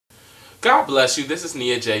God bless you. This is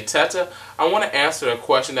Nia J. Teta. I want to answer a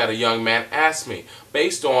question that a young man asked me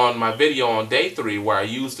based on my video on day 3 where I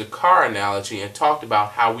used the car analogy and talked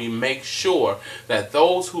about how we make sure that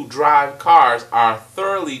those who drive cars are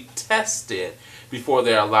thoroughly tested before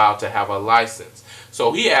they're allowed to have a license.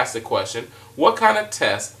 So he asked the question, what kind of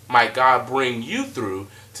test might God bring you through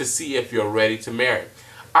to see if you're ready to marry?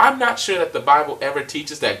 I'm not sure that the Bible ever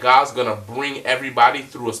teaches that God's going to bring everybody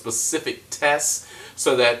through a specific test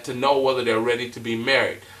so that to know whether they're ready to be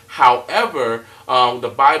married. However,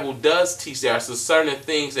 the Bible does teach there are certain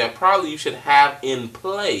things that probably you should have in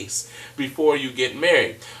place before you get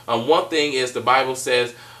married. One thing is the Bible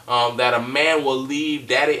says that a man will leave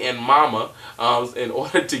daddy and mama in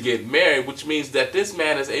order to get married, which means that this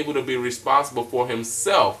man is able to be responsible for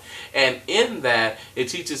himself. And in that, it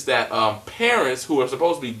teaches that parents who are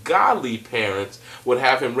supposed to be godly parents would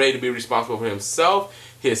have him ready to be responsible for himself,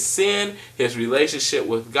 his sin, his relationship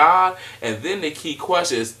with God, and then the key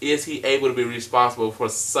question is he able to be responsible for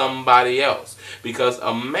somebody else? Because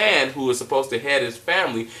a man who is supposed to head his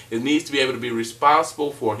family, it needs to be able to be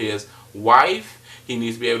responsible for his wife. He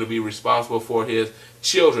needs to be able to be responsible for his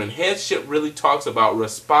children. Headship really talks about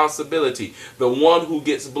responsibility. The one who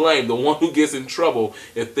gets blamed, the one who gets in trouble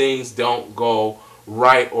if things don't go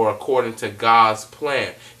right or according to God's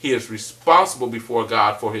plan. He is responsible before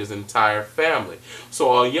God for his entire family.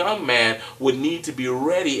 So a young man would need to be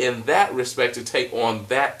ready in that respect to take on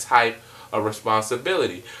that type of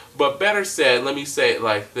responsibility. But better said, let me say it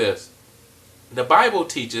like this. The Bible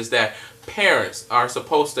teaches that parents are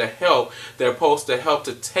supposed to help. They're supposed to help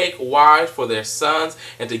to take wives for their sons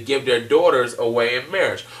and to give their daughters away in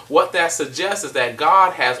marriage. What that suggests is that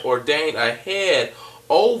God has ordained a head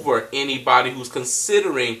over anybody who's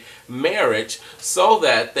considering marriage so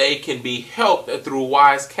that they can be helped through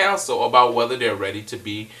wise counsel about whether they're ready to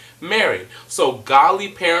be married. So godly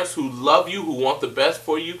parents who love you, who want the best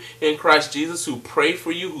for you in Christ Jesus, who pray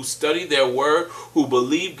for you, who study their word, who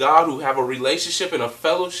believe God, who have a relationship and a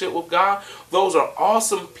fellowship with God, those are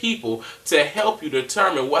awesome people to help you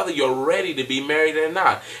determine whether you're ready to be married or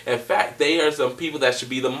not. In fact, they are some people that should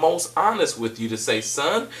be the most honest with you to say,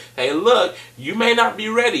 son, hey, look, you may not be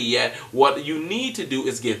ready yet. What you need to do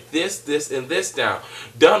is get this, and this down.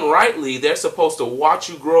 Done rightly, they're supposed to watch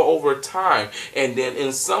you grow over time and then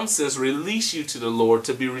in some sense release you to the Lord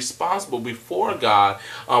to be responsible before God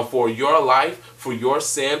for your life, for your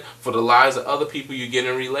sin, for the lives of other people you get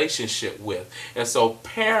in relationship with. And so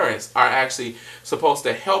parents are actually supposed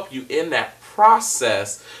to help you in that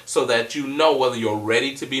process so that you know whether you're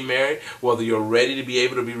ready to be married, whether you're ready to be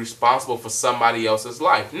able to be responsible for somebody else's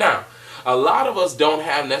life. Now, a lot of us don't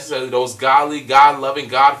have necessarily those godly, God-loving,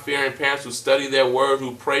 God-fearing parents who study their word,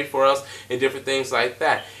 who pray for us, and different things like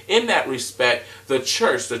that. In that respect, the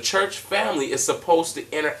church family is supposed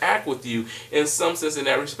to interact with you in some sense in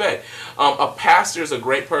that respect. A pastor is a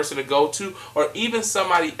great person to go to, or even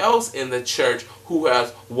somebody else in the church who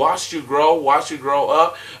has watched you grow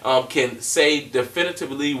up, can say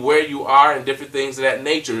definitively where you are and different things of that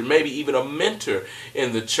nature. Maybe even a mentor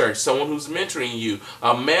in the church, someone who's mentoring you,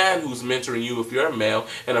 a man who's mentoring you if you're a male,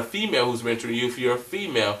 and a female who's mentoring you if you're a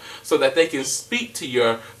female, so that they can speak to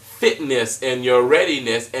your fitness and your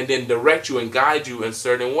readiness and then direct you and guide you in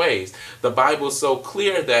certain ways. The Bible is so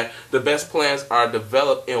clear that the best plans are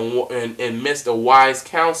developed in midst of wise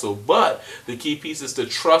counsel, but the key piece is to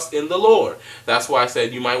trust in the Lord. That's why I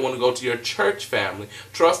said you might want to go to your church family.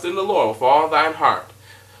 Trust in the Lord with all thine heart.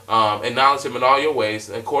 Acknowledge him in all your ways.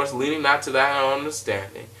 And of course, leaning not to thy own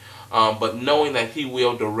understanding, but knowing that he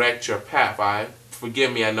will direct your path.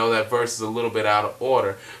 Forgive me, I know that verse is a little bit out of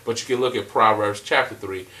order, but you can look at Proverbs chapter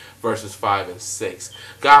 3, verses 5 and 6.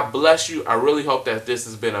 God bless you. I really hope that this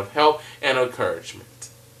has been of help and encouragement.